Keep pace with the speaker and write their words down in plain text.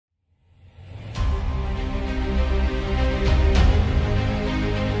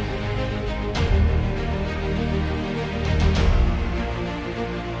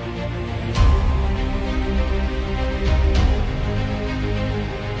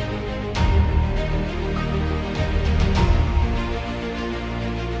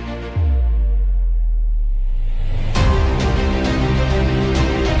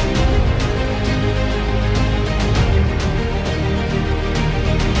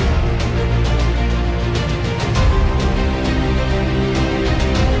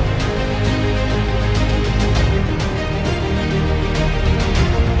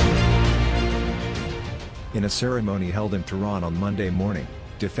ceremony held in Tehran on Monday morning,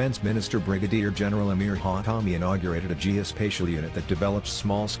 Defense Minister Brigadier General Amir Hatami inaugurated a geospatial unit that develops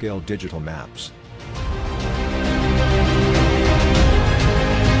small-scale digital maps.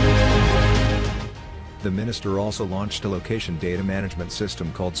 The minister also launched a location data management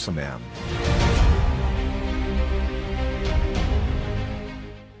system called Samam.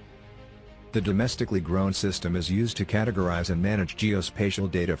 The domestically grown system is used to categorize and manage geospatial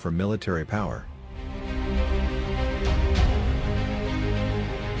data for military power.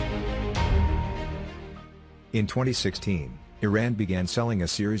 In 2016, Iran began selling a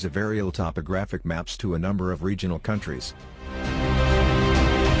series of aerial topographic maps to a number of regional countries.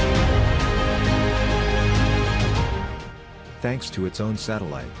 Thanks to its own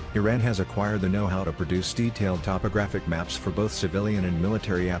satellite, Iran has acquired the know-how to produce detailed topographic maps for both civilian and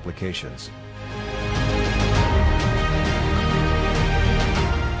military applications.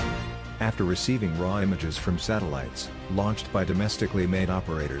 After receiving raw images from satellites, launched by domestically made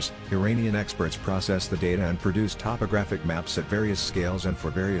operators, Iranian experts process the data and produce topographic maps at various scales and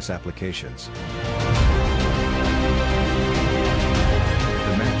for various applications. The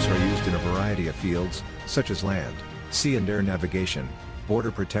maps are used in a variety of fields, such as land, sea and air navigation,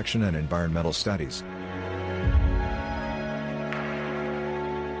 border protection and environmental studies.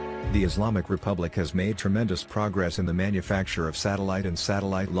 The Islamic Republic has made tremendous progress in the manufacture of satellite and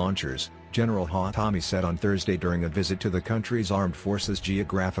satellite launchers, General Hatami said on Thursday during a visit to the country's armed forces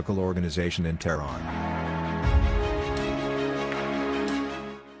geographical organization in Tehran.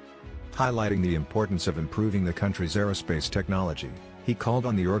 Highlighting the importance of improving the country's aerospace technology, he called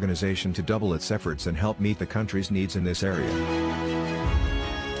on the organization to double its efforts and help meet the country's needs in this area.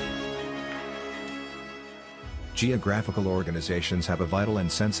 Geographical organizations have a vital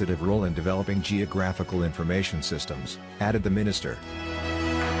and sensitive role in developing geographical information systems, added the minister.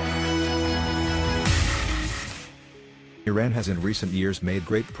 Iran has in recent years made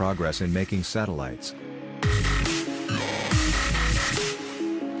great progress in making satellites.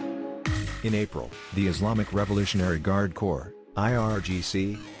 In April, the Islamic Revolutionary Guard Corps,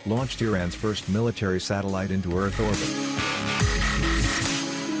 IRGC, launched Iran's first military satellite into Earth orbit.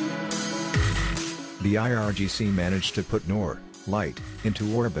 The IRGC managed to put Noor, Light,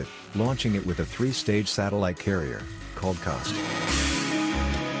 into orbit, launching it with a three-stage satellite carrier, called COST.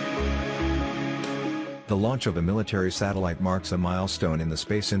 The launch of a military satellite marks a milestone in the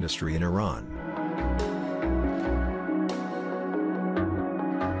space industry in Iran.